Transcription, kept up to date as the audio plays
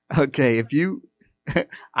Okay, if you,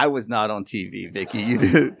 I was not on TV, Vicky. You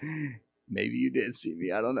did. Maybe you did see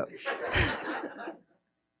me. I don't know.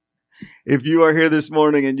 If you are here this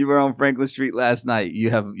morning and you were on Franklin Street last night,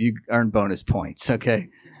 you earned bonus points. Okay,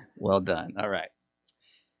 well done. All right,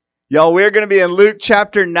 y'all. We're going to be in Luke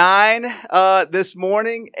chapter 9 this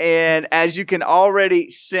morning, and as you can already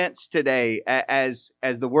sense today, as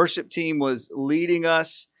the worship team was leading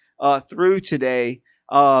us through today.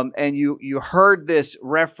 And you heard this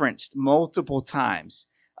referenced multiple times.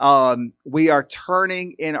 We are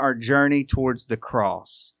turning in our journey towards the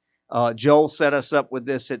cross. Joel set us up with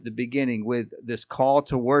this at the beginning with this call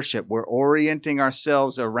to worship. We're orienting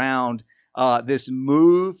ourselves around this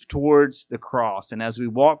move towards the cross. And as we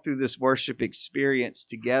walk through this worship experience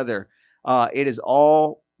together, it is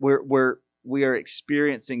all we are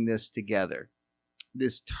experiencing this together.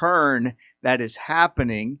 This turn that is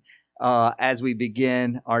happening as we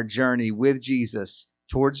begin our journey with Jesus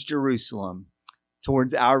towards Jerusalem,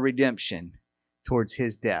 towards our redemption, towards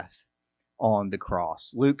his death on the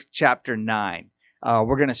cross. Luke chapter 9.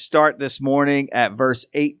 We're going to start this morning at verse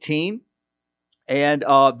 18. And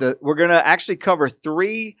we're going to actually cover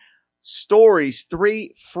 3 stories,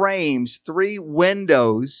 3 frames, 3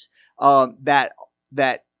 windows that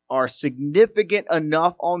are significant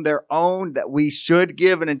enough on their own that we should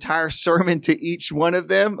give an entire sermon to each one of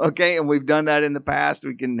them. Okay. And we've done that in the past.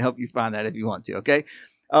 We can help you find that if you want to. Okay.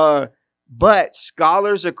 But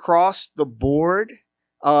scholars across the board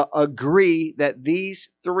agree that these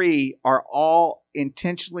 3 are all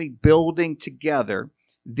intentionally building together.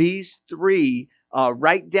 These 3,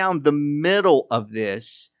 right down the middle of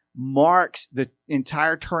this, marks the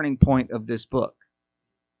entire turning point of this book.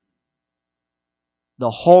 The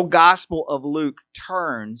whole Gospel of Luke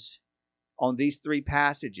turns on these 3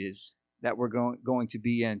 passages that we're going to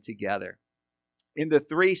be in together. In the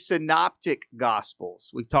 3 synoptic Gospels,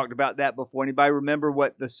 we've talked about that before. Anybody remember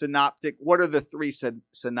what are the 3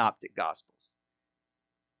 synoptic Gospels?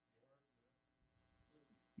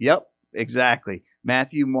 Yep, exactly.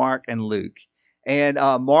 Matthew, Mark, and Luke. And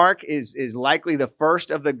Mark is likely the first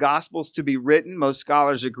of the Gospels to be written. Most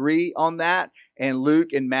scholars agree on that. And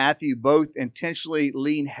Luke and Matthew both intentionally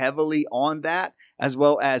lean heavily on that, as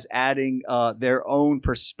well as adding their own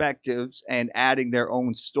perspectives and adding their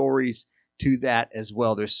own stories to that as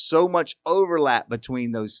well. There's so much overlap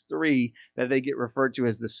between those 3 that they get referred to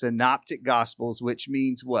as the synoptic Gospels, which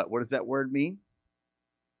means what? What does that word mean?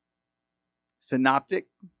 Synoptic?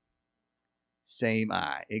 Same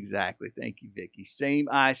eye. Exactly. Thank you, Vicky. Same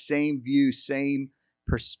eye, same view, same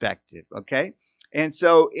perspective. Okay? And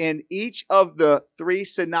so in each of the 3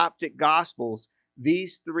 synoptic Gospels,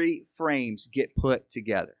 these 3 frames get put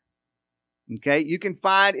together. Okay? You can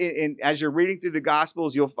find, as you're reading through the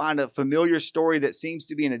Gospels, you'll find a familiar story that seems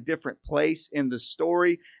to be in a different place in the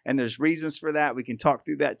story, and there's reasons for that. We can talk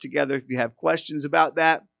through that together if you have questions about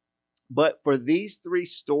that. But for these 3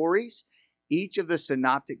 stories, each of the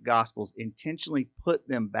synoptic Gospels intentionally put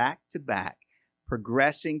them back to back,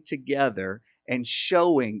 progressing together and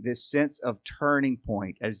showing this sense of turning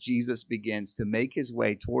point as Jesus begins to make his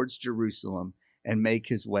way towards Jerusalem and make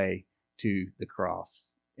his way to the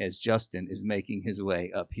cross, as Justin is making his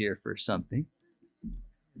way up here for something.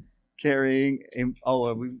 Carrying him. Oh,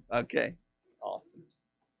 are we? Okay. Awesome.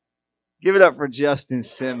 Give it up for Justin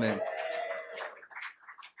Simmons.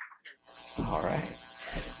 All right.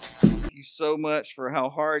 Thank you so much for how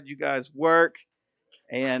hard you guys work,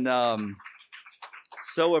 and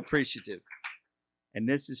so appreciative. And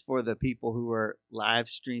this is for the people who are live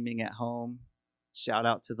streaming at home. Shout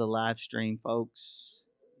out to the live stream folks.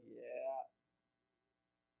 Yeah.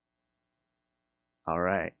 All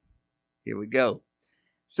right. Here we go.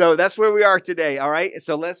 So that's where we are today. All right.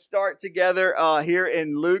 So let's start together here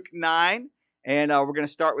in Luke 9. And we're going to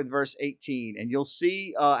start with verse 18. And you'll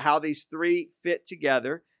see how these 3 fit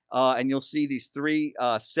together. And you'll see these 3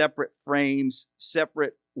 separate frames,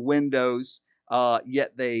 separate windows,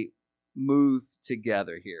 yet they move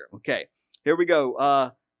together here. Okay, here we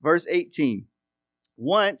go. Verse 18.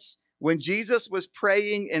 Once, when Jesus was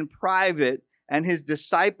praying in private and his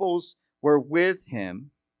disciples were with him,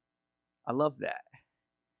 I love that.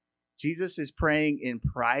 Jesus is praying in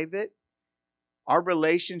private. Our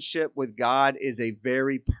relationship with God is a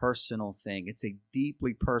very personal thing. It's a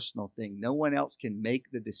deeply personal thing. No one else can make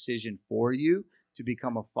the decision for you to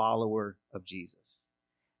become a follower of Jesus.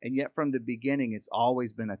 And yet from the beginning, it's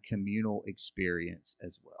always been a communal experience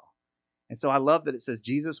as well. And so I love that it says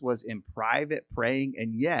Jesus was in private praying,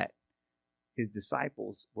 and yet his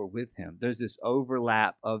disciples were with him. There's this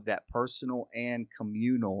overlap of that personal and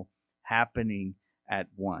communal happening at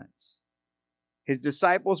once. His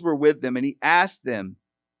disciples were with them, and he asked them,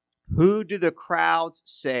 "Who do the crowds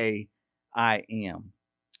say I am?"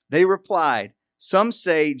 They replied, "Some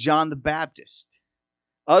say John the Baptist.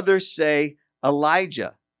 Others say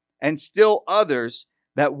Elijah. And still others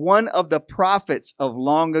that one of the prophets of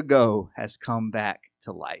long ago has come back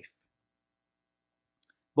to life."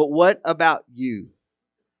 "But what about you?"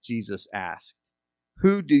 Jesus asked.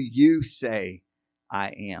 "Who do you say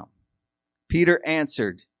I am?" Peter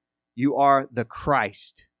answered, "You are the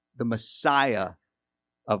Christ, the Messiah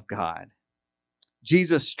of God."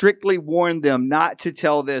 Jesus strictly warned them not to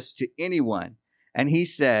tell this to anyone. And he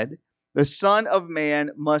said, "The Son of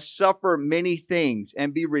Man must suffer many things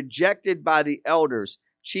and be rejected by the elders,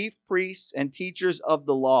 chief priests, and teachers of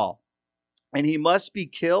the law. And he must be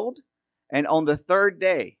killed, and on the third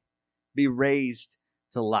day be raised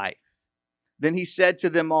to life." Then he said to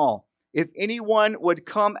them all, "If anyone would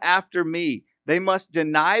come after me, they must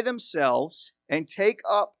deny themselves and take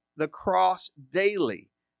up the cross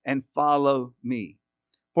daily and follow me.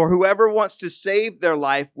 For whoever wants to save their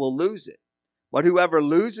life will lose it, but whoever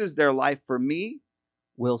loses their life for me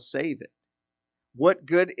will save it. What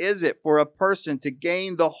good is it for a person to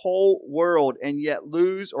gain the whole world and yet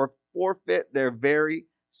lose or forfeit their very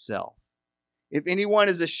self? If anyone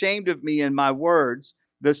is ashamed of me and my words,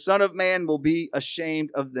 the Son of Man will be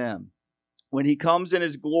ashamed of them when he comes in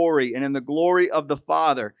his glory and in the glory of the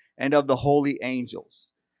Father and of the holy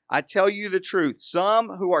angels. I tell you the truth,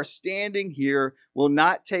 some who are standing here will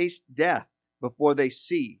not taste death before they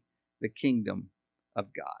see the kingdom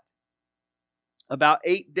of God." About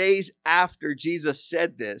 8 days after Jesus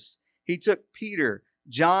said this, he took Peter,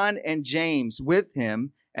 John, and James with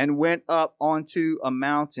him and went up onto a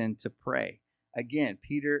mountain to pray. Again,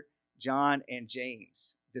 Peter, John, and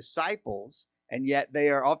James, disciples, and yet they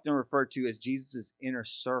are often referred to as Jesus' inner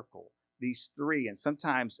circle. These three, and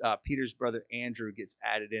sometimes Peter's brother Andrew gets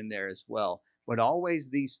added in there as well, but always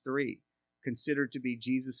these three considered to be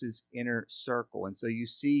Jesus' inner circle. And so you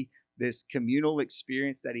see this communal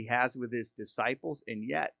experience that he has with his disciples, and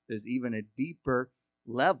yet there's even a deeper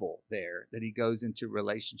level there that he goes into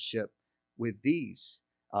relationship with these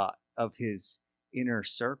of his inner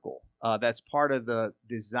circle. That's part of the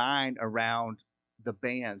design around the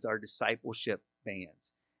bands, our discipleship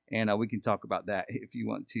bands. And we can talk about that if you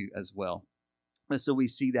want to as well. And so we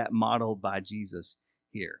see that modeled by Jesus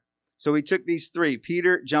here. So he took these three,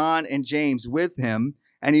 Peter, John, and James, with him,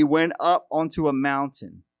 and he went up onto a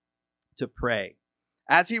mountain to pray.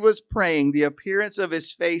 As he was praying, the appearance of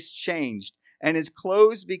his face changed, and his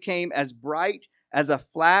clothes became as bright as a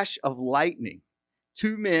flash of lightning.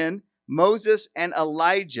 Two men, Moses and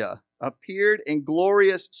Elijah, appeared in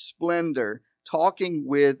glorious splendor, talking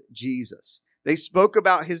with Jesus. They spoke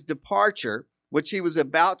about his departure, which he was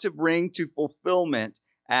about to bring to fulfillment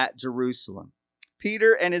at Jerusalem.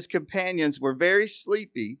 Peter and his companions were very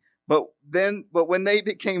sleepy, but when they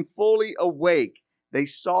became fully awake, they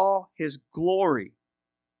saw his glory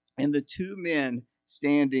and the two men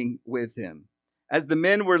standing with him. As the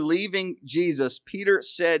men were leaving Jesus, Peter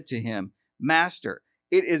said to him, "Master,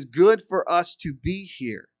 it is good for us to be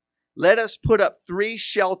here. Let us put up 3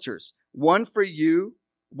 shelters, one for you,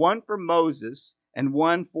 one for Moses, and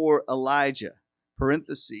one for Elijah."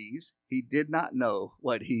 Parentheses, he did not know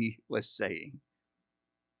what he was saying.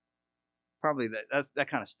 Probably that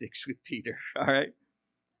kind of sticks with Peter, all right?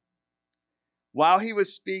 While he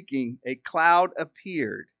was speaking, a cloud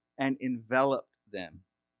appeared and enveloped them,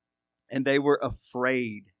 and they were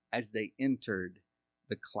afraid as they entered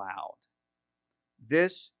the cloud.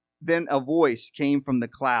 Then a voice came from the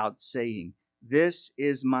cloud saying, "This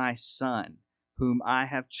is my son, whom I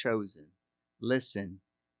have chosen. Listen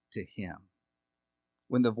to him."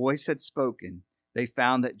 When the voice had spoken, they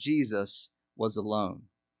found that Jesus was alone.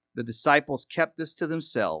 The disciples kept this to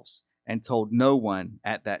themselves and told no one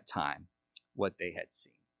at that time what they had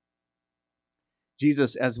seen.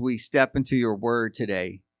 Jesus, as we step into your word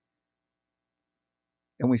today,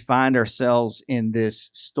 and we find ourselves in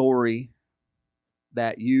this story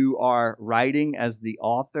that you are writing as the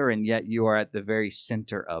author, and yet you are at the very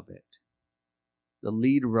center of it, the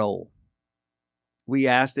lead role. We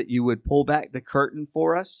ask that you would pull back the curtain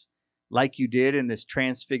for us like you did in this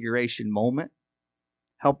transfiguration moment.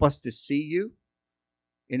 Help us to see you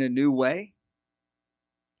in a new way.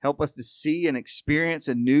 Help us to see and experience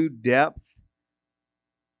a new depth,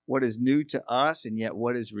 what is new to us and yet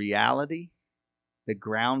what is reality, the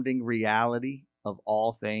grounding reality of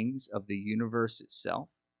all things, of the universe itself.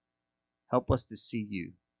 Help us to see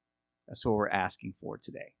you. That's what we're asking for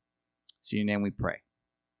today. So in your name we pray.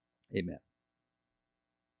 Amen.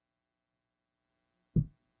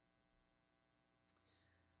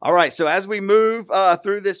 All right, so as we move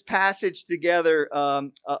through this passage together,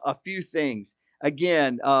 a few things.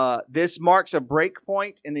 Again, this marks a break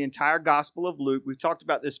point in the entire Gospel of Luke. We've talked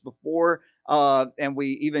about this before, and we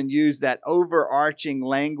even use that overarching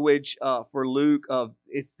language for Luke of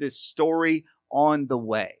it's this story on the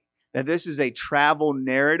way. That this is a travel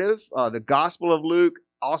narrative. The Gospel of Luke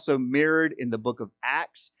also mirrored in the book of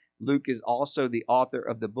Acts. Luke is also the author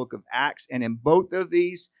of the book of Acts, and in both of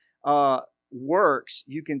these works,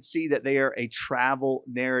 you can see that they are a travel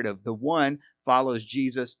narrative. The one follows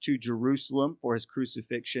Jesus to Jerusalem for his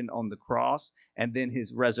crucifixion on the cross and then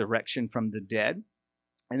his resurrection from the dead.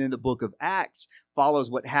 And then the book of Acts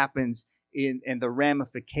follows what happens in the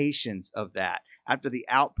ramifications of that after the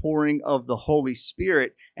outpouring of the Holy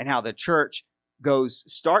Spirit and how the church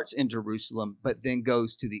starts in Jerusalem, but then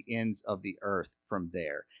goes to the ends of the earth from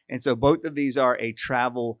there. And so both of these are a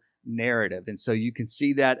travel narrative. And so you can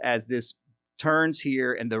see that as this turns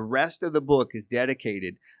here, and the rest of the book is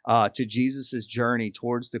dedicated to Jesus's journey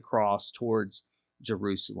towards the cross, towards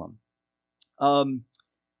Jerusalem.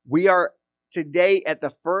 We are today at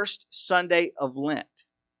the first Sunday of Lent,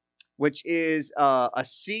 which is a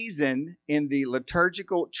season in the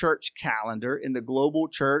liturgical church calendar, in the global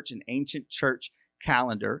church and ancient church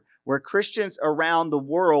calendar, where Christians around the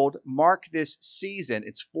world mark this season.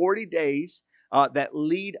 It's 40 days that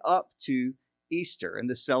lead up to Easter and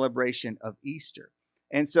the celebration of Easter.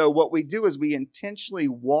 And so what we do is we intentionally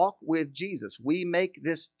walk with Jesus. We make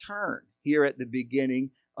this turn here at the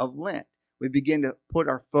beginning of Lent. We begin to put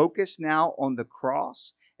our focus now on the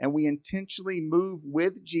cross, and we intentionally move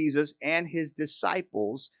with Jesus and his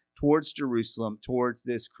disciples towards Jerusalem, towards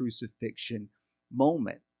this crucifixion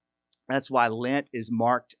moment. That's why Lent is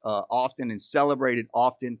marked often and celebrated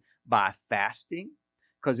often by fasting,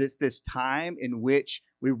 because it's this time in which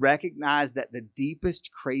we recognize that the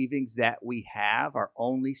deepest cravings that we have are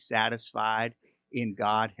only satisfied in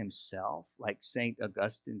God himself. Like St.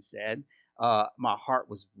 Augustine said, my heart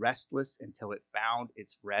was restless until it found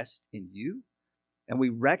its rest in you. And we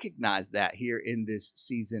recognize that here in this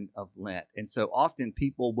season of Lent. And so often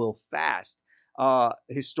people will fast.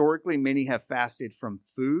 Historically, many have fasted from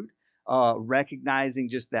food, recognizing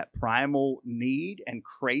just that primal need and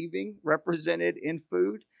craving represented in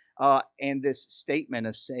food. And this statement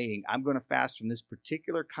of saying, I'm going to fast from this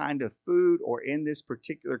particular kind of food or in this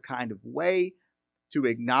particular kind of way to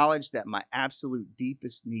acknowledge that my absolute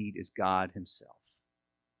deepest need is God himself,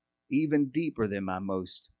 even deeper than my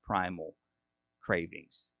most primal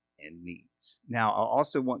cravings and needs. Now, I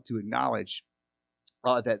also want to acknowledge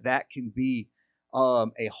that can be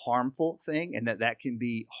a harmful thing, and that can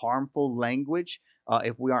be harmful language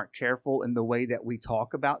if we aren't careful in the way that we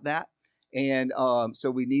talk about that. And so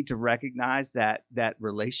we need to recognize that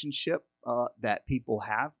relationship that people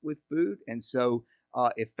have with food. And so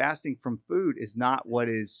if fasting from food is not what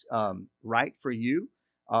is right for you,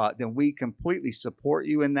 then we completely support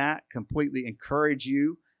you in that, completely encourage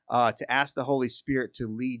you to ask the Holy Spirit to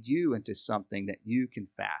lead you into something that you can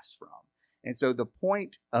fast from. And so the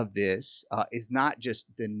point of this is not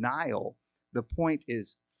just denial. The point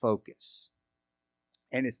is focus.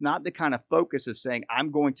 And it's not the kind of focus of saying,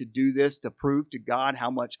 I'm going to do this to prove to God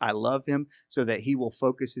how much I love him so that he will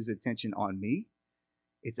focus his attention on me.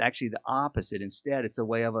 It's actually the opposite. Instead, it's a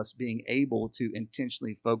way of us being able to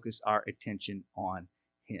intentionally focus our attention on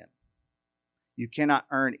him. You cannot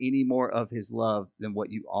earn any more of his love than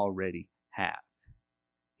what you already have.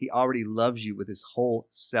 He already loves you with his whole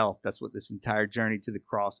self. That's what this entire journey to the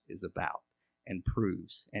cross is about, and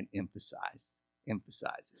proves and emphasizes.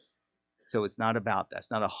 So it's not about that. It's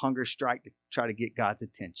not a hunger strike to try to get God's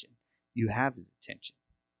attention. You have his attention.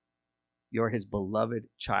 You're his beloved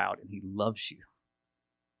child, and he loves you.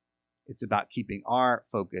 It's about keeping our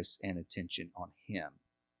focus and attention on him.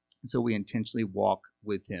 So we intentionally walk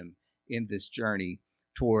with him in this journey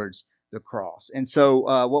towards the cross. And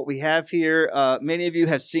so what we have here, many of you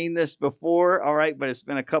have seen this before, all right, but it's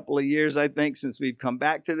been a couple of years, I think, since we've come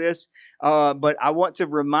back to this. But I want to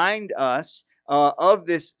remind us of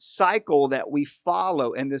this cycle that we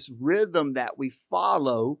follow and this rhythm that we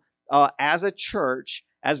follow as a church,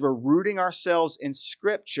 as we're rooting ourselves in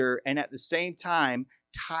Scripture and at the same time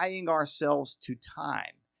tying ourselves to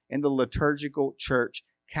time in the liturgical church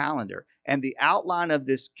calendar. And the outline of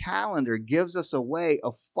this calendar gives us a way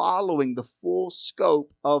of following the full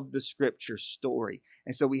scope of the Scripture story.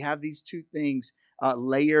 And so we have these two things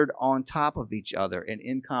layered on top of each other and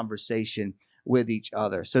in conversation with each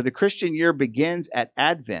other. So the Christian year begins at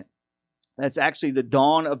Advent. That's actually the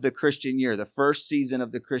dawn of the Christian year, the first season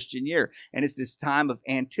of the Christian year. And it's this time of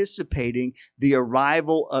anticipating the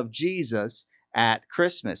arrival of Jesus at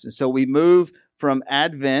Christmas. And so we move from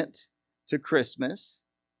Advent to Christmas.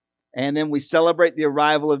 And then we celebrate the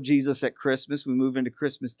arrival of Jesus at Christmas. We move into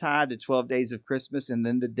Christmastide, the 12 days of Christmas, and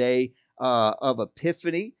then the day of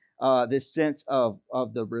Epiphany, this sense of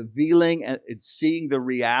the revealing and seeing the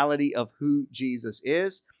reality of who Jesus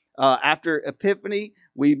is. After Epiphany,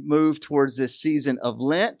 we move towards this season of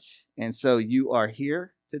Lent. And so you are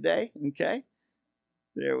here today, okay?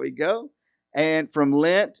 There we go. And from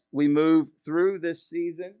Lent, we move through this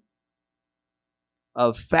season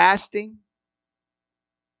of fasting,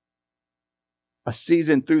 a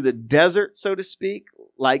season through the desert, so to speak,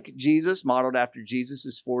 like Jesus, modeled after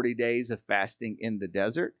Jesus' 40 days of fasting in the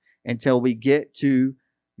desert, until we get to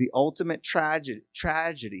the ultimate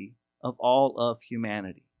tragedy of all of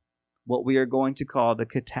humanity, what we are going to call the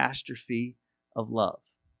catastrophe of love.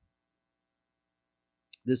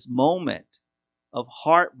 This moment of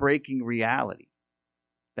heartbreaking reality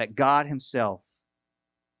that God himself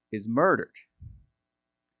is murdered,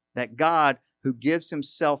 that God, who gives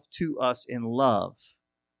himself to us in love,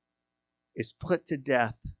 is put to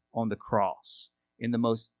death on the cross in the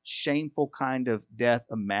most shameful kind of death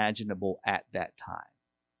imaginable at that time,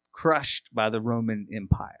 crushed by the Roman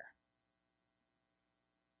Empire,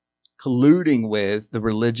 colluding with the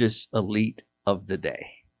religious elite of the day.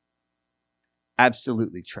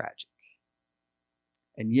 Absolutely tragic.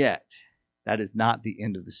 And yet, that is not the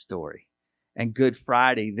end of the story. And Good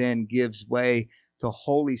Friday then gives way to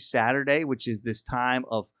Holy Saturday, which is this time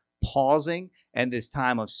of pausing and this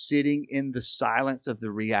time of sitting in the silence of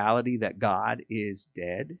the reality that God is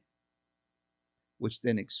dead, which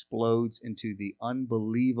then explodes into the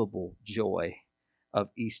unbelievable joy of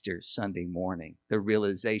Easter Sunday morning, the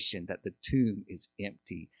realization that the tomb is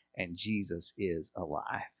empty and Jesus is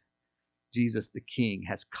alive. Jesus the King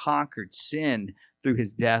has conquered sin through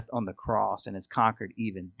his death on the cross and has conquered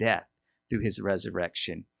even death through his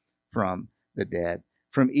resurrection from the dead.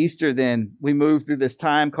 From Easter, then, we move through this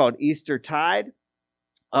time called Eastertide.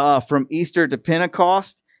 From Easter to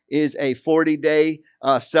Pentecost is a 40-day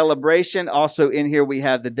celebration. Also in here, we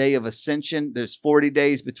have the Day of Ascension. There's 40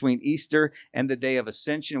 days between Easter and the Day of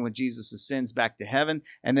Ascension when Jesus ascends back to heaven.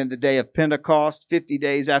 And then the Day of Pentecost, 50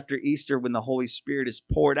 days after Easter, when the Holy Spirit is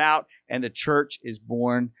poured out and the church is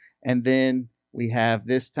born. And then we have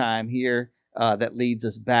this time here that leads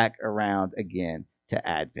us back around again to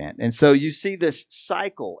Advent. And so you see this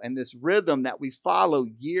cycle and this rhythm that we follow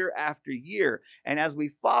year after year. And as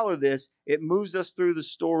we follow this, it moves us through the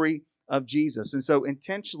story of Jesus. And so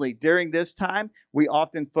intentionally during this time, we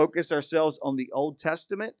often focus ourselves on the Old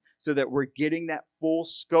Testament so that we're getting that full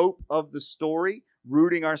scope of the story,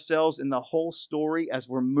 rooting ourselves in the whole story as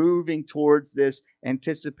we're moving towards this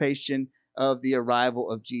anticipation of the arrival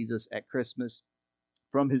of Jesus at Christmas.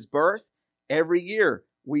 From his birth, every year,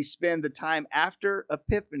 we spend the time after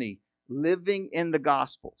Epiphany living in the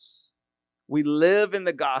Gospels. We live in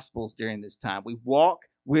the Gospels during this time. We walk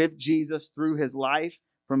with Jesus through his life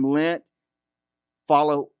from Lent,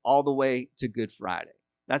 follow all the way to Good Friday.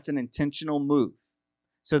 That's an intentional move,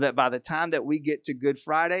 so that by the time that we get to Good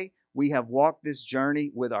Friday, we have walked this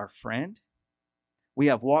journey with our friend. We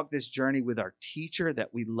have walked this journey with our teacher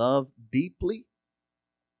that we love deeply.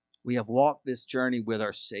 We have walked this journey with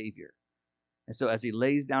our Savior. And so as he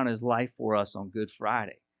lays down his life for us on Good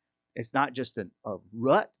Friday, it's not just a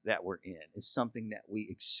rut that we're in. It's something that we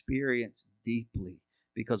experience deeply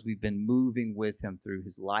because we've been moving with him through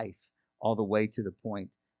his life all the way to the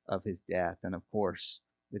point of his death. And of course,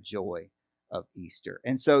 the joy of Easter.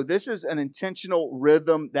 And so this is an intentional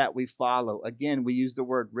rhythm that we follow. Again, we use the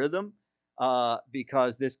word rhythm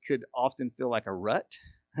because this could often feel like a rut,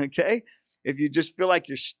 okay? If you just feel like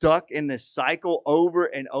you're stuck in this cycle over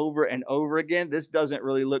and over and over again, this doesn't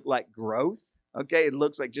really look like growth, okay? It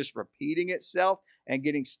looks like just repeating itself and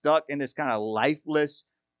getting stuck in this kind of lifeless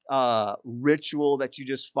ritual that you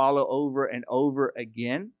just follow over and over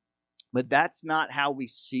again. But that's not how we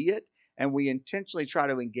see it. And we intentionally try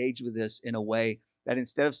to engage with this in a way that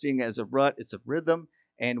instead of seeing it as a rut, it's a rhythm.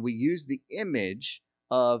 And we use the image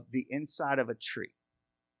of the inside of a tree.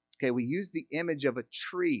 Okay, we use the image of a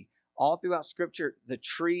tree. All throughout Scripture, the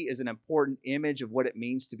tree is an important image of what it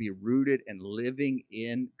means to be rooted and living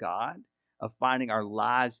in God, of finding our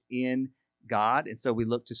lives in God. And so we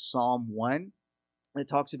look to Psalm 1. It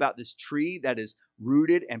talks about this tree that is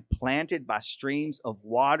rooted and planted by streams of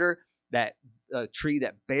water, that tree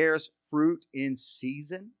that bears fruit in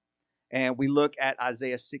season. And we look at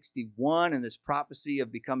Isaiah 61 and this prophecy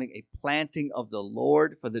of becoming a planting of the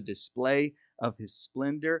Lord for the display of his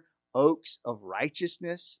splendor. Oaks of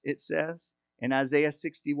righteousness, it says in Isaiah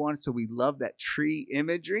 61. So we love that tree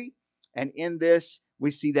imagery. And in this, we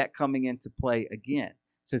see that coming into play again.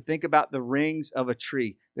 So think about the rings of a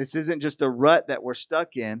tree. This isn't just a rut that we're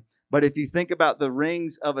stuck in, but if you think about the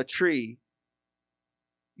rings of a tree,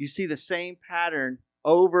 you see the same pattern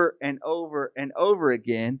over and over and over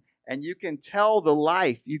again, and you can tell the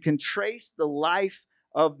life, you can trace the life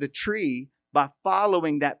of the tree by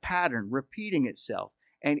following that pattern, repeating itself.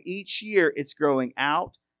 And each year it's growing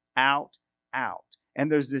out, out, out. And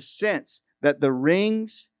there's this sense that the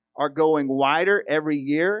rings are going wider every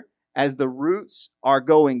year as the roots are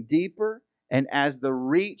going deeper and as the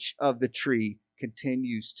reach of the tree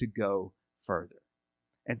continues to go further.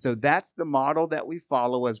 And so that's the model that we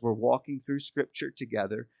follow as we're walking through Scripture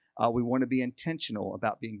together. We want to be intentional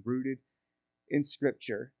about being rooted in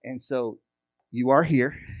Scripture. And so you are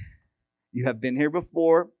here. You have been here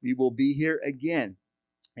before. You will be here again.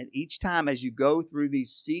 And each time as you go through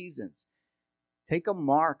these seasons, take a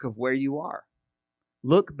mark of where you are.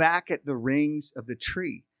 Look back at the rings of the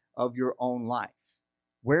tree of your own life.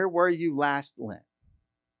 Where were you last Lent?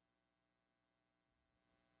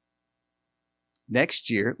 Next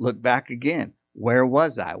year, look back again. Where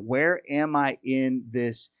was I? Where am I in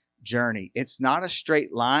this journey? It's not a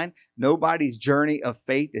straight line. Nobody's journey of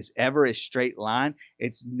faith is ever a straight line.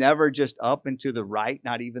 It's never just up and to the right.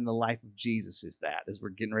 Not even the life of Jesus is that, as we're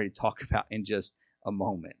getting ready to talk about in just a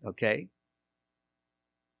moment, okay?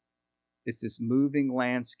 It's this moving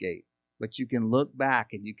landscape, but you can look back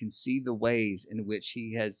and you can see the ways in which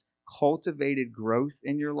he has cultivated growth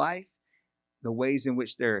in your life, the ways in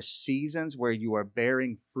which there are seasons where you are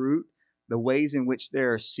bearing fruit, the ways in which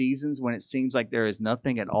there are seasons when it seems like there is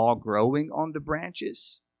nothing at all growing on the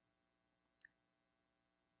branches.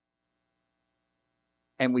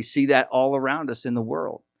 And we see that all around us in the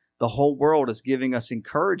world. The whole world is giving us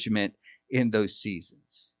encouragement in those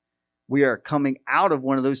seasons. We are coming out of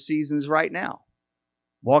one of those seasons right now.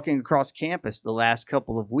 Walking across campus the last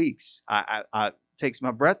couple of weeks, I takes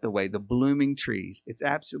my breath away. The blooming trees. It's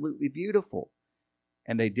absolutely beautiful.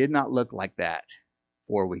 And they did not look like that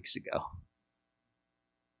 4 weeks ago.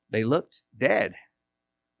 They looked dead.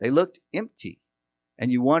 They looked empty.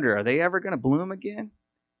 And you wonder, are they ever going to bloom again?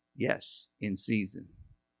 Yes, in season.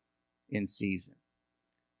 In season.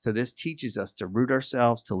 So this teaches us to root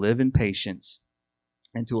ourselves, to live in patience,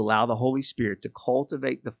 and to allow the Holy Spirit to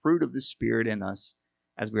cultivate the fruit of the Spirit in us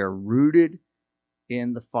as we are rooted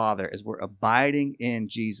in the Father, as we're abiding in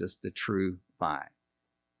Jesus, the true vine,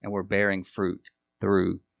 and we're bearing fruit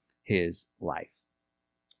through his life.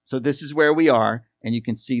 So this is where we are, and you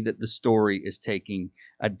can see that the story is taking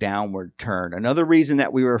a downward turn. Another reason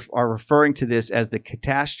that we are referring to this as the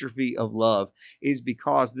catastrophe of love is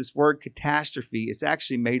because this word catastrophe is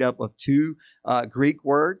actually made up of two Greek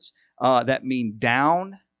words that mean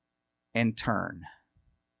down and turn.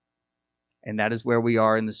 And that is where we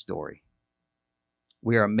are in the story.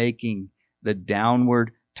 We are making the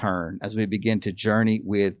downward turn as we begin to journey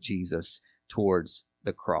with Jesus towards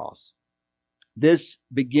the cross. This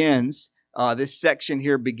section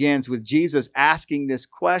here begins with Jesus asking this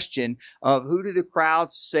question of, who do the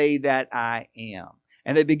crowds say that I am?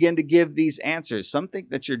 And they begin to give these answers. Some think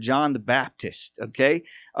that you're John the Baptist, okay?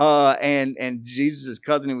 And Jesus'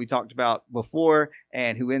 cousin, who we talked about before,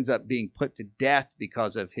 and who ends up being put to death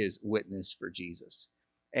because of his witness for Jesus.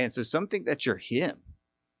 And so some think that you're him.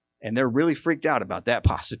 And they're really freaked out about that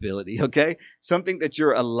possibility, okay? Some think that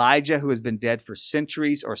you're Elijah, who has been dead for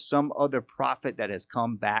centuries, or some other prophet that has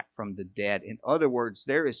come back from the dead. In other words,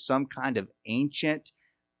 there is some kind of ancient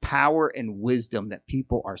power and wisdom that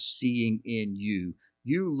people are seeing in you.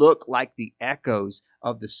 You look like the echoes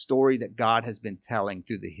of the story that God has been telling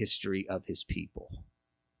through the history of his people.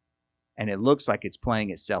 And it looks like it's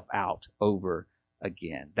playing itself out over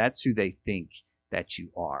again. That's who they think that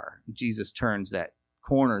you are. Jesus turns that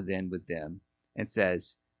corner then with them and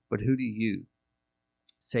says, but who do you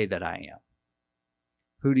say that I am?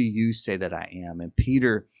 Who do you say that I am? And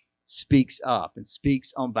Peter speaks up and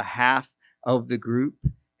speaks on behalf of the group.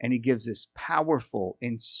 And he gives this powerful,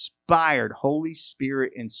 inspired, Holy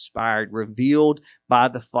Spirit inspired, revealed by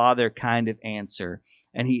the Father kind of answer.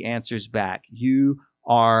 And he answers back, you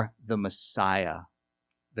are the Messiah,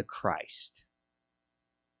 the Christ.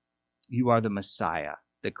 You are the Messiah,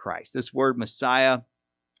 the Christ. This word Messiah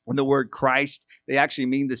and the word Christ, they actually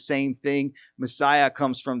mean the same thing. Messiah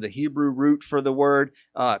comes from the Hebrew root for the word.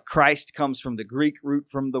 Christ comes from the Greek root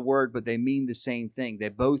from the word, but they mean the same thing. They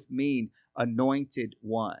both mean anointed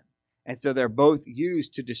one. And so they're both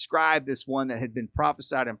used to describe this one that had been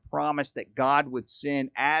prophesied and promised that God would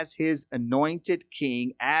send as his anointed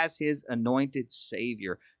king, as his anointed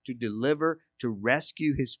savior, to deliver, to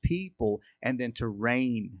rescue his people, and then to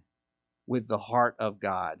reign with the heart of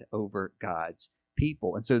God over God's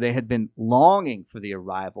people. And so they had been longing for the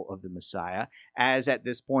arrival of the Messiah, as at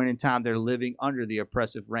this point in time they're living under the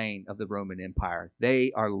oppressive reign of the Roman Empire.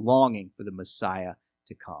 They are longing for the Messiah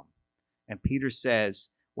to come. And Peter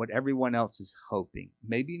says what everyone else is hoping,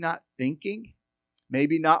 maybe not thinking,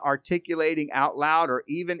 maybe not articulating out loud or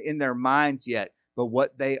even in their minds yet, but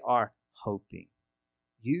what they are hoping.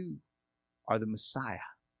 You are the Messiah.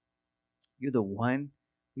 You're the one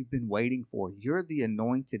we've been waiting for. You're the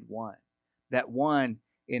anointed one, that one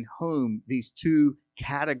in whom these two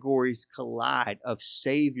categories collide of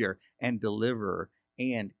Savior and Deliverer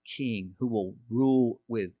and King, who will rule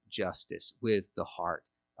with justice, with the heart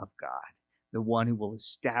of God, the one who will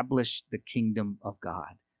establish the kingdom of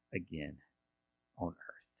God again on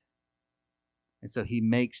earth. And so he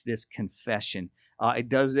makes this confession. It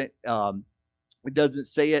doesn't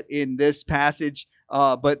say it in this passage,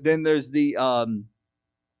 but then there's the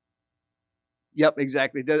yep,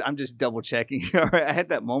 exactly. I'm just double checking. All right, I had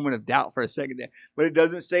that moment of doubt for a second there, but it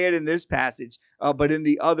doesn't say it in this passage. But in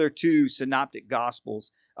the other two synoptic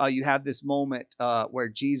gospels, you have this moment where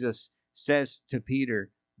Jesus says to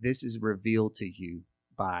Peter, "This is revealed to you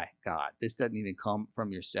by God. This doesn't even come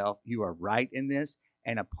from yourself. You are right in this,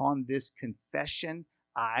 and upon this confession,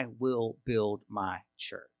 I will build my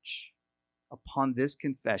church." Upon this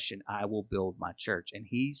confession, I will build my church, and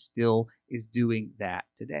he still is doing that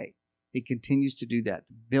today. He continues to do that,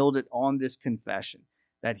 to build it on this confession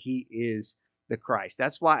that he is the Christ.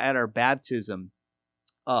 That's why at our baptism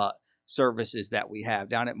services that we have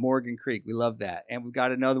down at Morgan Creek, we love that. And we've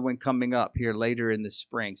got another one coming up here later in the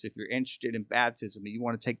spring. So if you're interested in baptism and you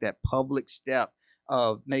want to take that public step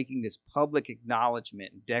of making this public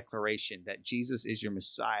acknowledgement and declaration that Jesus is your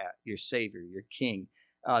Messiah, your Savior, your King,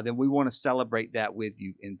 then we want to celebrate that with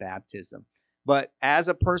you in baptism. But as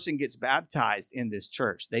a person gets baptized in this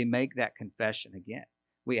church, they make that confession again.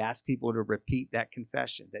 We ask people to repeat that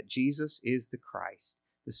confession that Jesus is the Christ,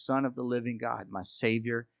 the Son of the living God, my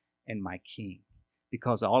Savior and my King,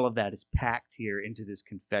 because all of that is packed here into this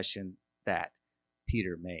confession that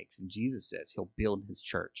Peter makes. And Jesus says he'll build his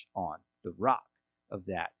church on the rock of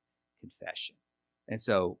that confession. And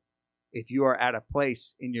so if you are at a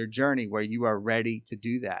place in your journey where you are ready to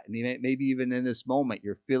do that, and maybe even in this moment,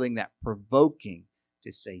 you're feeling that provoking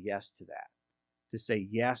to say yes to that, to say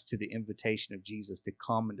yes to the invitation of Jesus to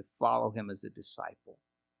come and to follow him as a disciple,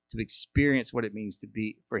 to experience what it means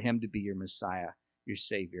for him to be your Messiah, your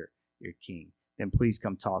Savior, your King, then please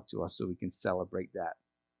come talk to us so we can celebrate that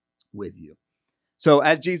with you. So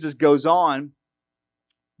as Jesus goes on,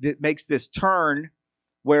 it makes this turn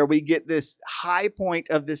where we get this high point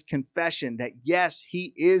of this confession that, yes,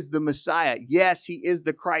 he is the Messiah. Yes, he is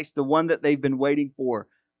the Christ, the one that they've been waiting for,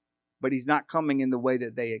 but he's not coming in the way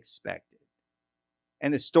that they expected.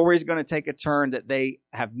 And the story is going to take a turn that they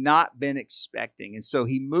have not been expecting. And so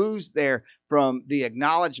he moves there from the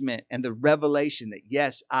acknowledgement and the revelation that,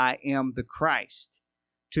 yes, I am the Christ,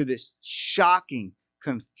 to this shocking,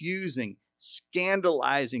 confusing,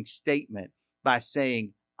 scandalizing statement by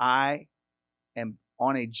saying, I am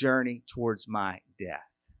on a journey towards my death.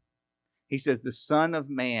 He says the Son of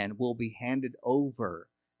Man will be handed over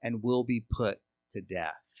and will be put to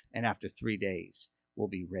death, and after 3 days will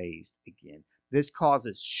be raised again. This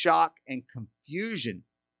causes shock and confusion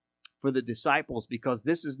for the disciples because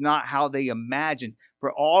this is not how they imagined.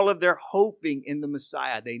 For all of their hoping in the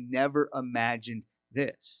Messiah, they never imagined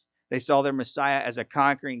this. They saw their Messiah as a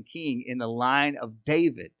conquering king in the line of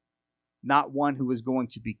David, not one who was going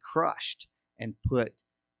to be crushed and put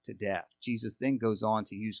to death. Jesus then goes on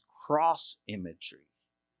to use cross imagery.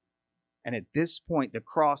 And at this point, the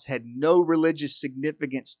cross had no religious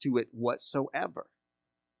significance to it whatsoever.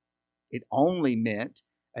 It only meant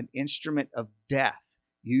an instrument of death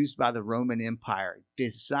used by the Roman Empire,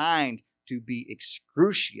 designed to be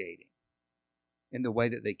excruciating in the way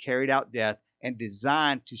that they carried out death and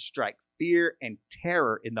designed to strike fear and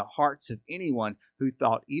terror in the hearts of anyone who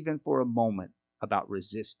thought even for a moment about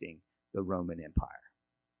resisting the Roman Empire.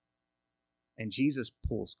 And Jesus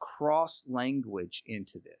pulls cross language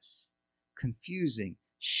into this. Confusing,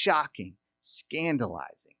 shocking,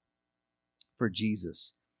 scandalizing for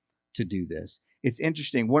Jesus to do this. It's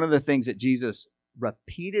interesting. One of the things that Jesus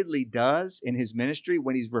repeatedly does in his ministry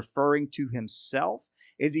when he's referring to himself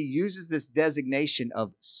is he uses this designation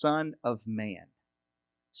of Son of Man.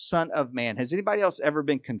 Son of Man. Has anybody else ever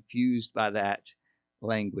been confused by that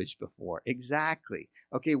language before? Exactly.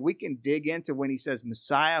 Okay, we can dig into when he says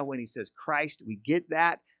Messiah, when he says Christ, we get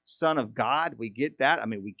that. Son of God, we get that. I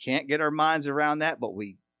mean, we can't get our minds around that, but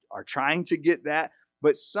we are trying to get that.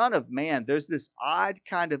 But Son of Man, there's this odd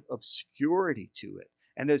kind of obscurity to it.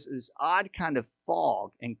 And there's this odd kind of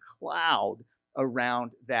fog and cloud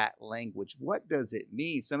around that language. What does it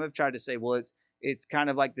mean? Some have tried to say, well, it's kind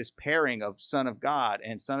of like this pairing of Son of God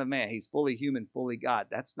and Son of Man. He's fully human, fully God.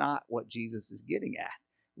 That's not what Jesus is getting at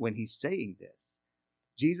when he's saying this.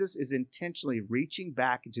 Jesus is intentionally reaching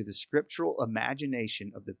back into the scriptural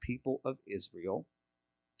imagination of the people of Israel,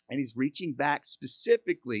 and he's reaching back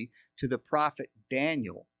specifically to the prophet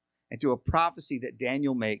Daniel and to a prophecy that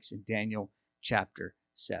Daniel makes in Daniel chapter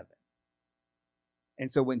 7.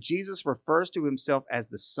 And so when Jesus refers to himself as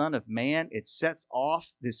the Son of Man, it sets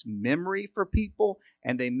off this memory for people,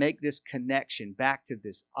 and they make this connection back to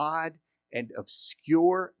this odd and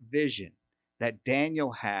obscure vision that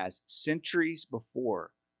Daniel has centuries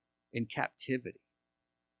before in captivity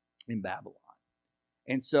in Babylon.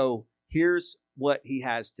 And so here's what he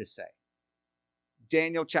has to say.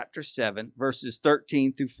 Daniel chapter 7, verses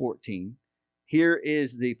 13 through 14. Here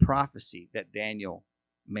is the prophecy that Daniel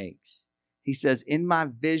makes. He says, "In my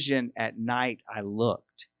vision at night I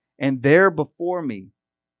looked, and there before me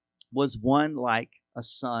was one like a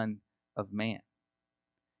son of man,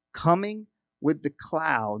 coming with the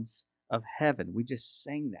clouds of heaven." We just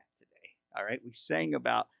sang that today. All right. We sang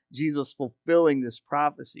about Jesus fulfilling this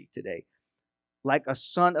prophecy today. Like a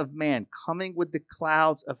son of man coming with the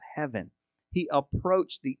clouds of heaven, he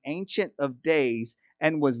approached the Ancient of Days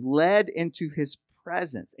and was led into his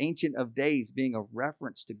presence. Ancient of Days being a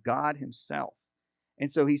reference to God himself.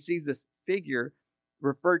 And so he sees this figure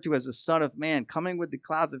referred to as a Son of Man coming with the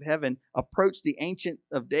clouds of heaven, approached the Ancient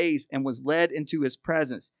of Days and was led into his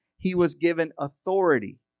presence. He was given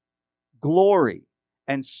authority, glory,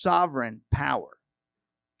 and sovereign power.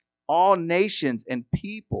 All nations and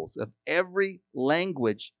peoples of every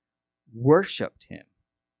language worshiped him.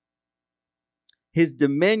 His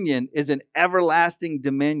dominion is an everlasting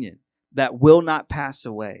dominion that will not pass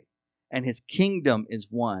away, and his kingdom is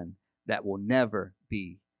one that will never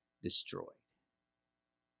be destroyed.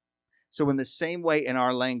 So in the same way in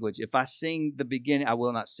our language, if I sing the beginning, I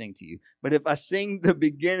will not sing to you, but if I sing the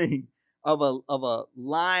beginning of a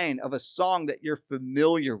line of a song that you're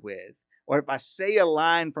familiar with, or if I say a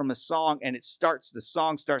line from a song and the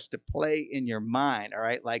song starts to play in your mind, all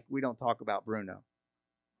right? Like, we don't talk about Bruno.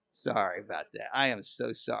 Sorry about that. I am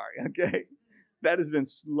so sorry, okay? That has been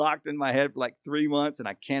locked in my head for like 3 months, and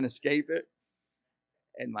I can't escape it.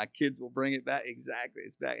 And my kids will bring it back. Exactly.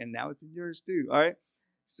 It's back. And now it's in yours too, all right?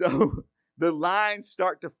 So the lines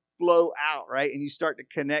start to flow out, right? And you start to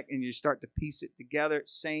connect and you start to piece it together.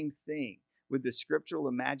 Same thing with the scriptural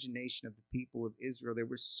imagination of the people of Israel. They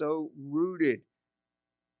were so rooted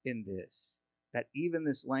in this that even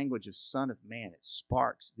this language of Son of Man, it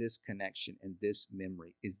sparks this connection and this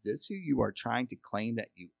memory. Is this who you are trying to claim that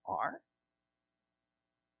you are?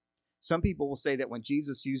 Some people will say that when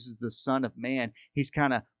Jesus uses the Son of Man, he's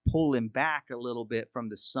kind of pulling back a little bit from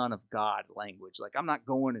the Son of God language. Like, I'm not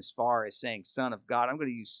going as far as saying Son of God. I'm going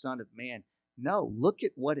to use Son of Man. No, look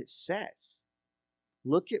at what it says.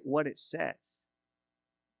 Look at what it says.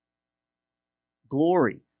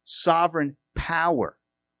 Glory, sovereign power,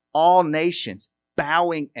 all nations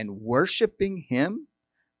bowing and worshiping him,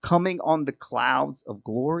 coming on the clouds of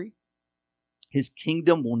glory. His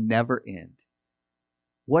kingdom will never end.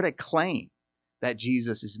 What a claim that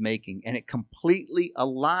Jesus is making, and it completely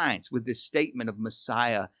aligns with this statement of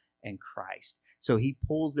Messiah and Christ. So he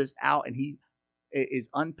pulls this out and he is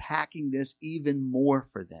unpacking this even more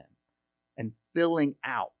for them and filling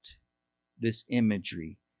out this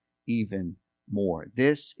imagery even more.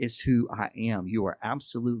 This is who I am. You are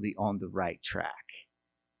absolutely on the right track.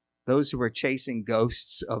 Those who are chasing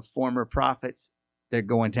ghosts of former prophets, they're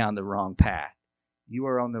going down the wrong path. You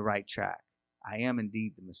are on the right track. I am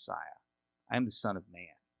indeed the Messiah. I am the Son of Man.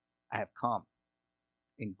 I have come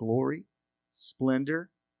in glory,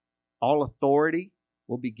 splendor. All authority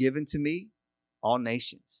will be given to me. All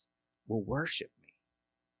nations will worship me.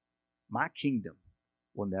 My kingdom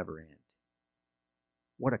will never end.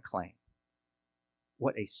 What a claim.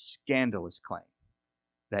 What a scandalous claim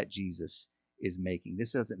that Jesus is making.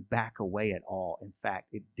 This doesn't back away at all. In fact,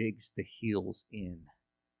 it digs the heels in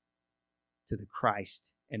to the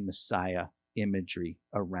Christ and Messiah imagery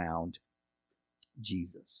around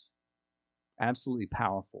Jesus. Absolutely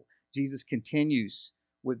powerful. Jesus continues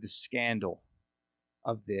with the scandal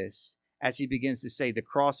of this as he begins to say, the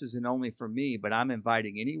cross isn't only for me, but I'm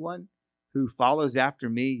inviting anyone who follows after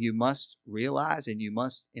me. You must realize and you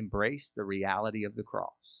must embrace the reality of the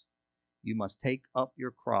cross. You must take up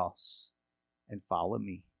your cross and follow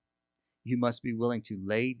me. You must be willing to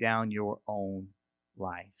lay down your own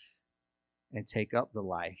life and take up the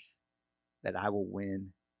life that I will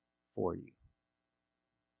win for you.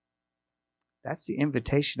 That's the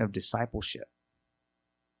invitation of discipleship.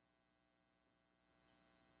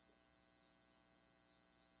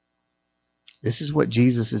 This is what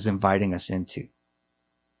Jesus is inviting us into.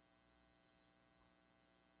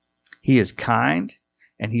 He is kind,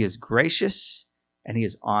 and he is gracious, and he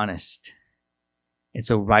is honest. And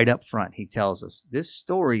so right up front, he tells us, this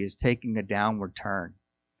story is taking a downward turn.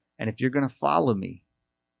 And if you're going to follow me,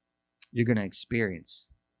 you're going to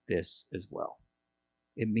experience this as well.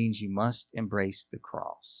 It means you must embrace the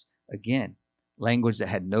cross. Again, language that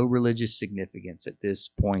had no religious significance at this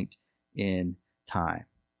point in time.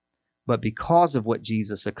 But because of what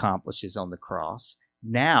Jesus accomplishes on the cross,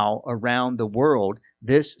 now around the world,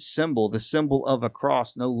 this symbol, the symbol of a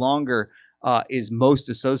cross, no longer is most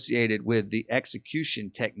associated with the execution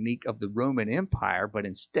technique of the Roman Empire, but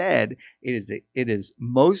instead it is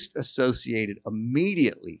most associated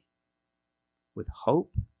immediately with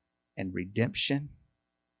hope and redemption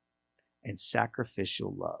and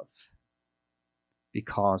sacrificial love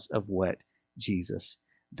because of what Jesus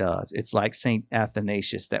does. It's like St.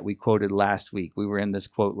 Athanasius that we quoted last week. We were in this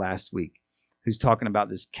quote last week, who's talking about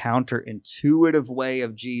this counterintuitive way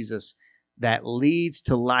of Jesus that leads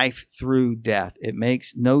to life through death. It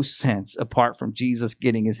makes no sense apart from Jesus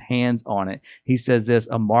getting his hands on it. He says this,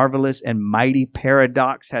 a marvelous and mighty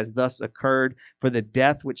paradox has thus occurred, for the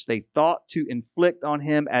death which they thought to inflict on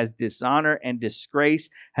him as dishonor and disgrace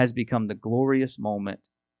has become the glorious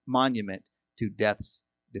monument to death's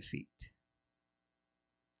defeat.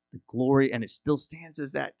 The glory, and it still stands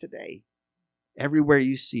as that today. Everywhere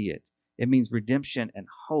you see it, it means redemption and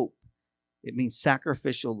hope. It means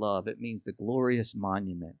sacrificial love. It means the glorious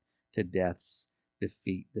monument to death's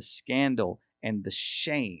defeat. The scandal and the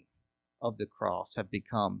shame of the cross have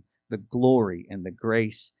become the glory and the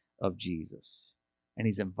grace of Jesus. And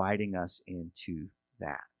he's inviting us into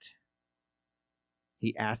that.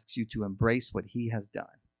 He asks you to embrace what he has done.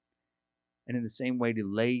 And in the same way, to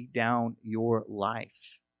lay down your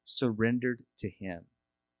life, surrendered to him.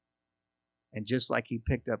 And just like he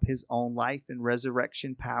picked up his own life in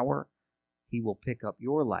resurrection power, he will pick up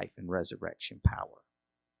your life in resurrection power.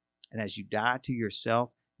 And as you die to yourself,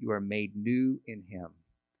 you are made new in him.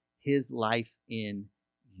 His life in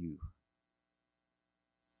you.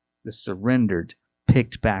 The surrendered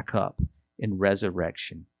picked back up in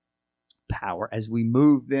resurrection power as we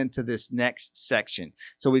move then to this next section.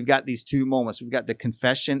 So we've got these two moments. We've got the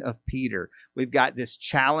confession of Peter. We've got this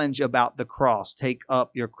challenge about the cross. Take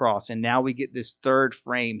up your cross. And now we get this third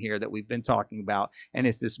frame here that we've been talking about. And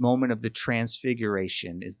it's this moment of the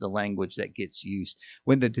transfiguration is the language that gets used.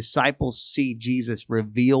 When the disciples see Jesus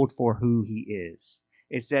revealed for who he is.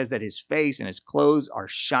 It says that his face and his clothes are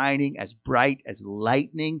shining as bright as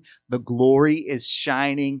lightning. The glory is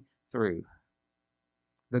shining through.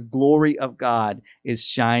 The glory of God is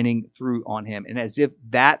shining through on him. And as if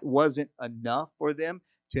that wasn't enough for them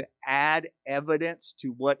to add evidence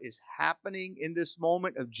to what is happening in this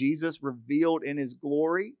moment of Jesus revealed in his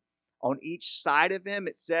glory, on each side of him,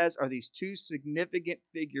 it says, are these two significant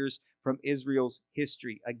figures from Israel's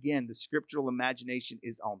history. Again, the scriptural imagination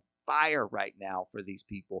is on fire right now for these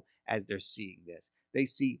people as they're seeing this. They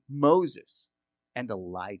see Moses and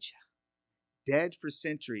Elijah, dead for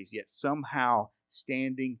centuries, yet somehow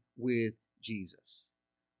standing with Jesus,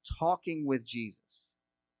 talking with Jesus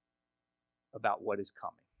about what is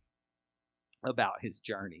coming, about his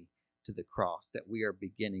journey to the cross that we are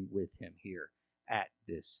beginning with him here at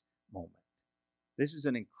this moment. This is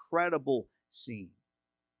an incredible scene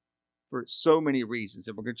for so many reasons,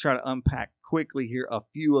 and we're going to try to unpack quickly here a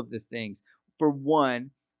few of the things. For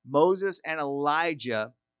one, Moses and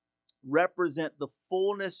Elijah represent the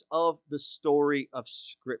fullness of the story of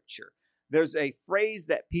Scripture. There's a phrase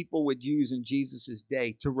that people would use in Jesus'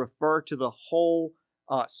 day to refer to the whole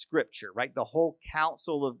Scripture, right? The whole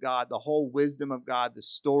counsel of God, the whole wisdom of God, the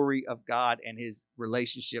story of God and his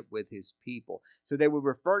relationship with his people. So they would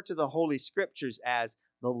refer to the Holy Scriptures as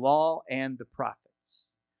the law and the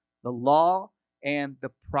prophets. The law and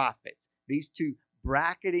the prophets. These two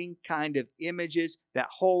bracketing kind of images that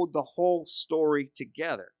hold the whole story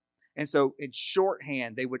together. And so in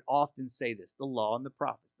shorthand, they would often say this, the law and the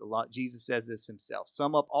prophets. The law, Jesus says this himself.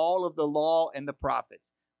 Sum up all of the law and the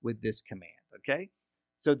prophets with this command, okay?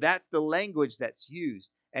 So that's the language that's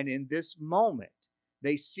used. And in this moment,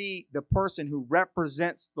 they see the person who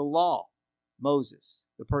represents the law, Moses,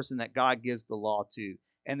 the person that God gives the law to.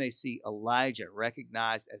 And they see Elijah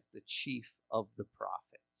recognized as the chief of the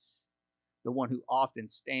prophets, the one who often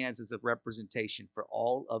stands as a representation for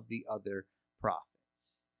all of the other prophets.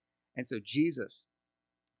 And so Jesus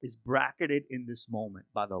is bracketed in this moment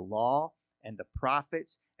by the law and the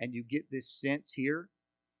prophets. And you get this sense here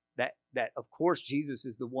that of course, Jesus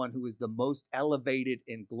is the one who is the most elevated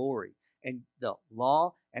in glory. And the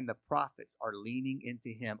law and the prophets are leaning into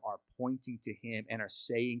him, are pointing to him, and are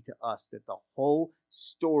saying to us that the whole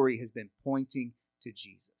story has been pointing to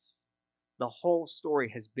Jesus. The whole story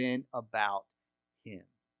has been about him.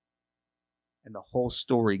 And the whole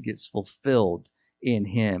story gets fulfilled in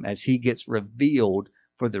him as he gets revealed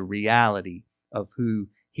for the reality of who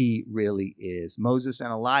he really is. Moses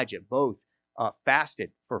and Elijah both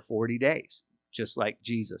fasted for 40 days, just like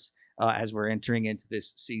Jesus, as we're entering into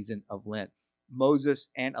this season of Lent. Moses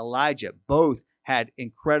and Elijah both had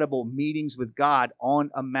incredible meetings with God on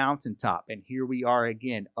a mountaintop. And here we are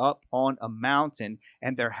again up on a mountain,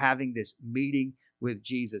 and they're having this meeting with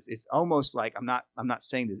Jesus. It's almost like, I'm not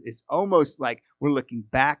saying this, it's almost like we're looking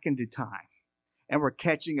back into time and we're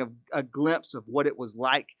catching a glimpse of what it was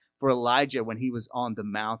like for Elijah when he was on the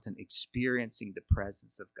mountain experiencing the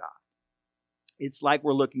presence of God. It's like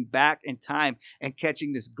we're looking back in time and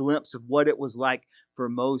catching this glimpse of what it was like for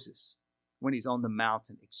Moses when he's on the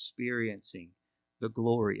mountain experiencing the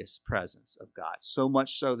glorious presence of God. So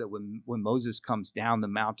much so that when Moses comes down the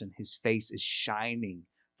mountain, his face is shining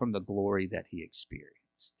from the glory that he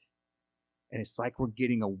experienced. And it's like we're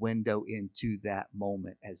getting a window into that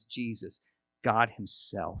moment as Jesus, God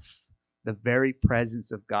himself, the very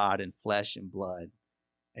presence of God in flesh and blood,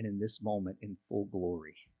 and in this moment in full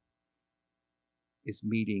glory, is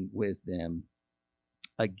meeting with them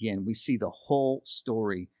again. We see the whole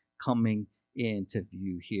story coming into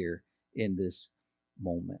view here in this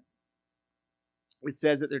moment. It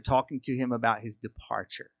says that they're talking to him about his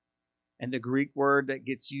departure. And the Greek word that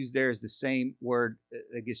gets used there is the same word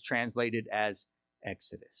that gets translated as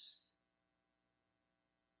Exodus.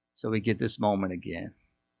 So we get this moment again.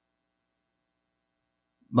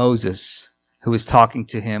 Moses, who is talking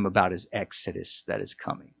to him about his Exodus that is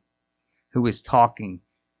coming, who is talking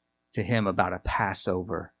to him about a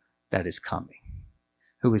Passover that is coming,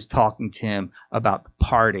 who is talking to him about the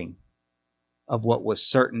parting of what was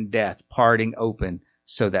certain death, parting open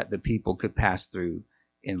so that the people could pass through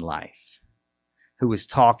in life, who is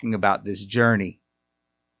talking about this journey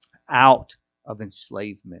out of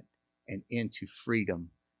enslavement and into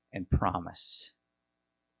freedom and promise.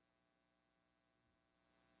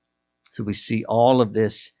 So we see all of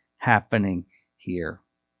this happening here.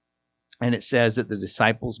 And it says that the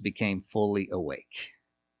disciples became fully awake.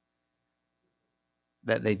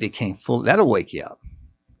 That they became full. That'll wake you up.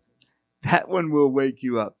 That one will wake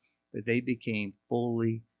you up. That they became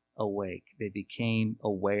fully awake. They became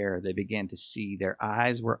aware. They began to see. Their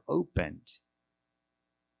eyes were opened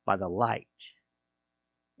by the light.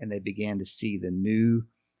 And they began to see the new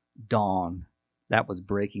dawn that was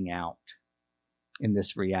breaking out in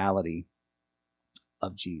this reality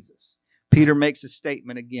of Jesus. Peter makes a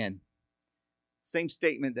statement again. Same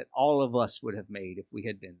statement that all of us would have made if we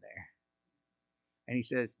had been there. And he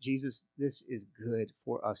says, Jesus, this is good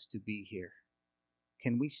for us to be here.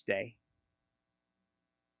 Can we stay?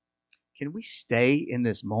 Can we stay in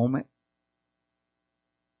this moment?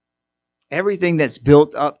 Everything that's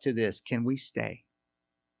built up to this, can we stay?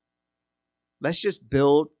 Let's just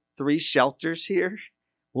build 3 shelters here.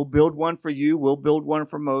 We'll build one for you. We'll build one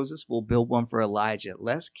for Moses. We'll build one for Elijah.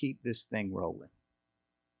 Let's keep this thing rolling.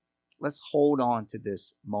 Let's hold on to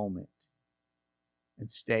this moment and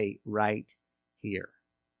stay right here.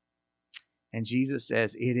 And Jesus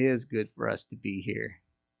says it is good for us to be here,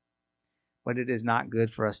 but it is not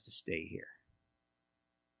good for us to stay here,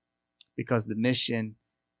 because the mission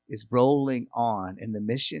is rolling on, and the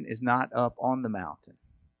mission is not up on the mountain.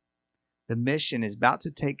 The mission is about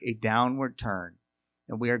to take a downward turn,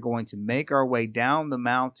 and we are going to make our way down the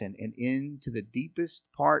mountain and into the deepest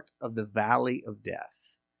part of the valley of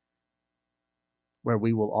death, where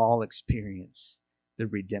we will all experience the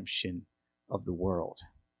redemption of the world,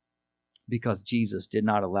 because Jesus did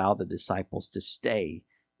not allow the disciples to stay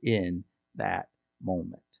in that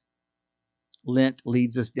moment. Lent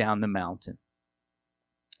leads us down the mountain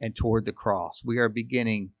and toward the cross. We are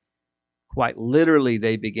beginning, quite literally,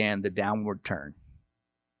 they began the downward turn,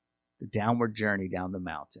 the downward journey down the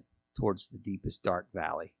mountain towards the deepest dark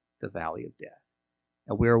valley, the valley of death.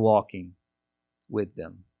 And we are walking with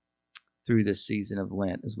them through this season of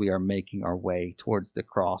Lent as we are making our way towards the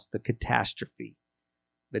cross. The catastrophe,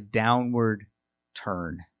 the downward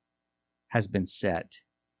turn has been set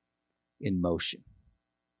in motion.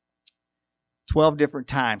 12 different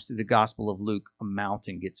times through the Gospel of Luke, a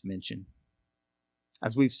mountain gets mentioned.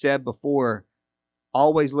 As we've said before,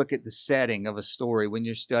 always look at the setting of a story when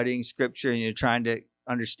you're studying Scripture and you're trying to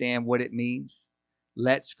understand what it means.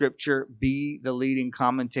 Let Scripture be the leading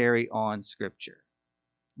commentary on Scripture.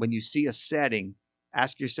 When you see a setting,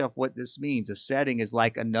 ask yourself what this means. A setting is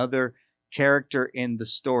like another character in the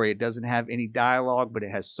story. It doesn't have any dialogue, but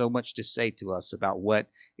it has so much to say to us about what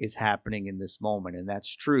is happening in this moment. And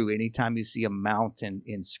that's true. Anytime you see a mountain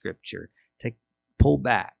in Scripture, pull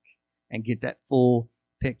back and get that full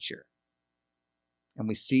picture. And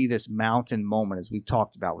we see this mountain moment, as we've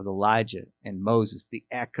talked about with Elijah and Moses, the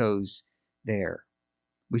echoes there.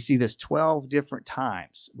 We see this 12 different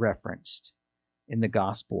times referenced in the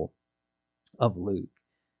Gospel of Luke.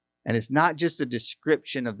 And it's not just a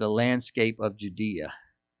description of the landscape of Judea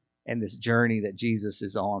and this journey that Jesus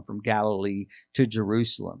is on from Galilee to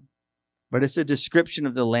Jerusalem, but it's a description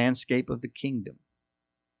of the landscape of the kingdom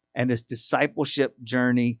and this discipleship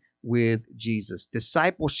journey with Jesus.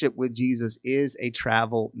 Discipleship with Jesus is a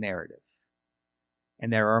travel narrative.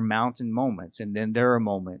 And there are mountain moments, and then there are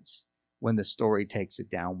moments when the story takes a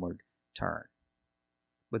downward turn.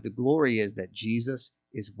 But the glory is that Jesus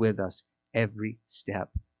is with us every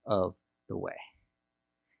step of the way.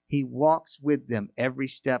 He walks with them every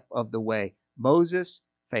step of the way. Moses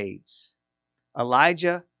fades.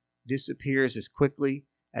 Elijah disappears as quickly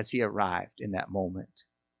as he arrived in that moment.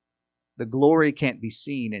 The glory can't be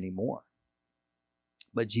seen anymore.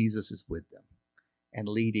 But Jesus is with them and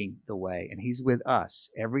leading the way. And he's with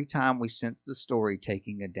us every time we sense the story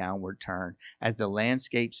taking a downward turn. As the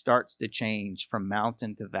landscape starts to change from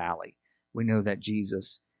mountain to valley, we know that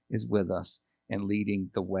Jesus is with us and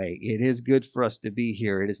leading the way. It is good for us to be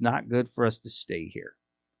here. It is not good for us to stay here.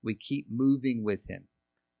 We keep moving with him,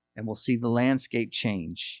 and we'll see the landscape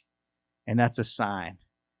change. And that's a sign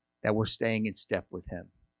that we're staying in step with him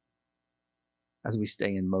as we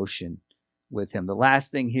stay in motion with him. The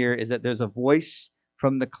last thing here is that there's a voice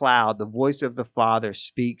from the cloud. The voice of the Father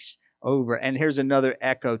speaks over. And here's another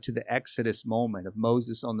echo to the Exodus moment of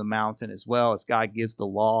Moses on the mountain as well, as God gives the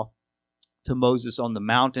law to Moses on the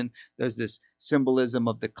mountain. There's this symbolism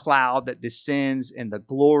of the cloud that descends and the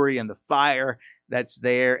glory and the fire that's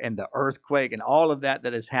there and the earthquake and all of that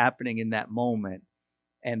is happening in that moment.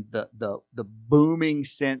 And the booming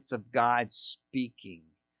sense of God speaking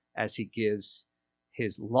as he gives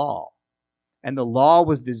his law. And the law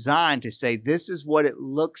was designed to say, this is what it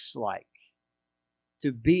looks like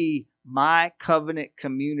to be my covenant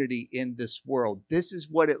community in this world. This is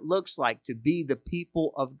what it looks like to be the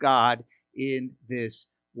people of God in this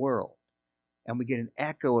world. And we get an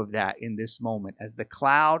echo of that in this moment as the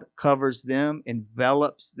cloud covers them,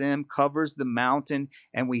 envelops them, covers the mountain,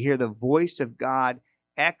 and we hear the voice of God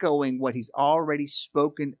echoing what he's already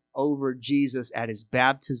spoken over Jesus at his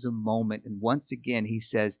baptism moment. And once again, he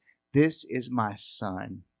says, this is my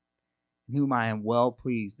son, in whom I am well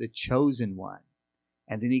pleased, the chosen one.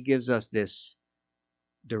 And then he gives us this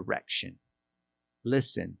direction.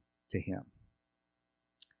 Listen to him.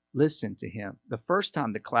 Listen to him. The first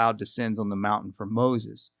time the cloud descends on the mountain for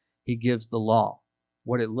Moses, he gives the law,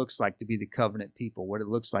 what it looks like to be the covenant people, what it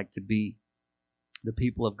looks like to be the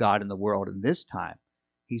people of God in the world. And this time,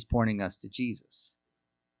 he's pointing us to Jesus.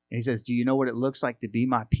 And he says, do you know what it looks like to be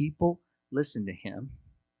my people? Listen to him.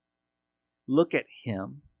 Look at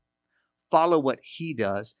him. Follow what he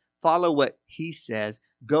does. Follow what he says.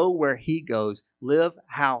 Go where he goes. Live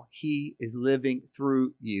how he is living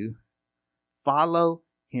through you. Follow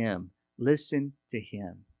him. Listen to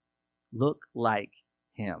him. Look like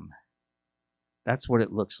him. That's what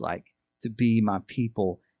it looks like to be my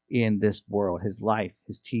people in this world. His life,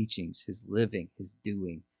 his teachings, his living, his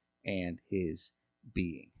doing, and his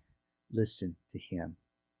being. Listen to him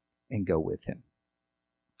and go with him.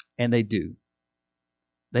 And they do.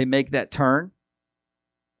 They make that turn,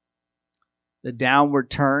 the downward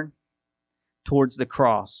turn towards the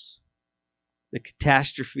cross, the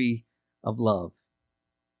catastrophe of love.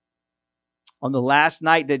 On the last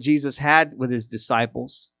night that Jesus had with his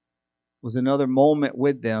disciples was another moment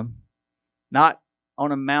with them, not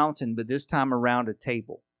on a mountain, but this time around a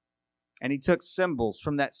table. And he took symbols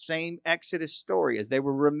from that same Exodus story as they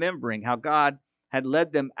were remembering how God had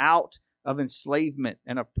led them out of enslavement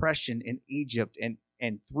and oppression in Egypt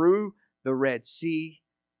and through the Red Sea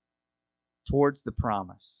towards the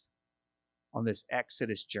promise on this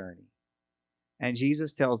Exodus journey. And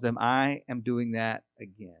Jesus tells them, I am doing that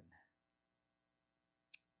again.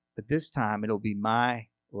 But this time it'll be my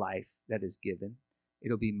life that is given.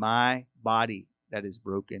 It'll be my body that is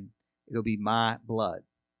broken. It'll be my blood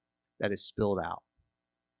that is spilled out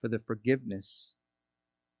for the forgiveness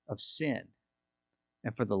of sin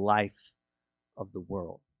and for the life of the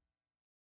world.